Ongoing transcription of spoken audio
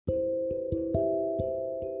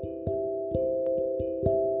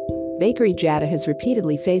Bakery Jada has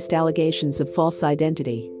repeatedly faced allegations of false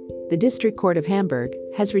identity. The District Court of Hamburg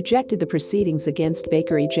has rejected the proceedings against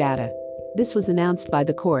Bakery Jada. This was announced by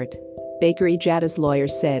the court. Bakery Jada's lawyer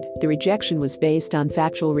said the rejection was based on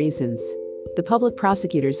factual reasons. The public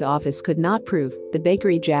prosecutor's office could not prove that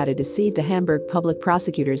Bakery Jada deceived. The Hamburg public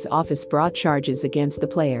prosecutor's office brought charges against the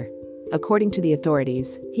player. According to the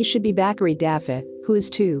authorities, he should be Bakary Dafe, who is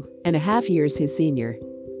 2.5 years his senior.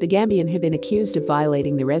 The Gambian had been accused of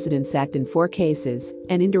violating the Residence Act in 4 cases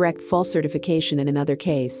and indirect false certification in another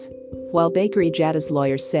case. While Bakery Jada's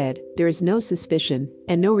lawyer said there is no suspicion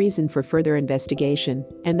and no reason for further investigation,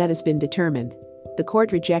 and that has been determined. The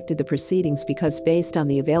court rejected the proceedings because, based on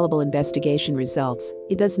the available investigation results,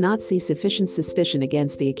 it does not see sufficient suspicion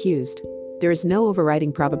against the accused. There is no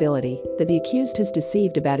overriding probability that the accused has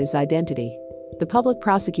deceived about his identity. The public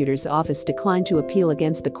prosecutor's office declined to appeal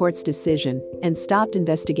against the court's decision and stopped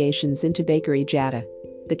investigations into Bakery Jada.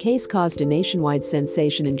 The case caused a nationwide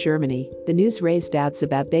sensation in Germany. The news raised doubts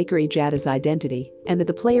about Bakery Jada's identity and that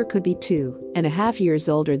the player could be 2.5 years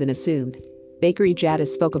older than assumed. Bakery Jada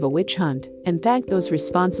spoke of a witch hunt and thanked those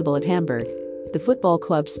responsible at Hamburg. The football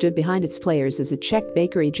club stood behind its players as it checked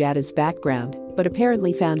Bakery Jada's background, but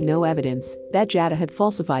apparently found no evidence that Jada had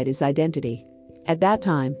falsified his identity. At that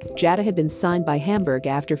time, Jada had been signed by Hamburg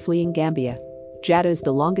after fleeing Gambia. Jada is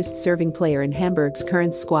the longest-serving player in Hamburg's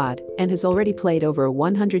current squad and has already played over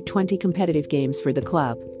 120 competitive games for the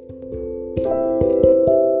club.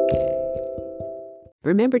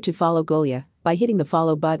 Remember to follow Golia by hitting the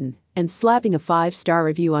follow button and slapping a 5-star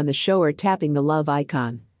review on the show or tapping the love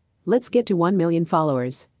icon. Let's get to 1 million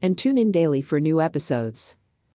followers and tune in daily for new episodes.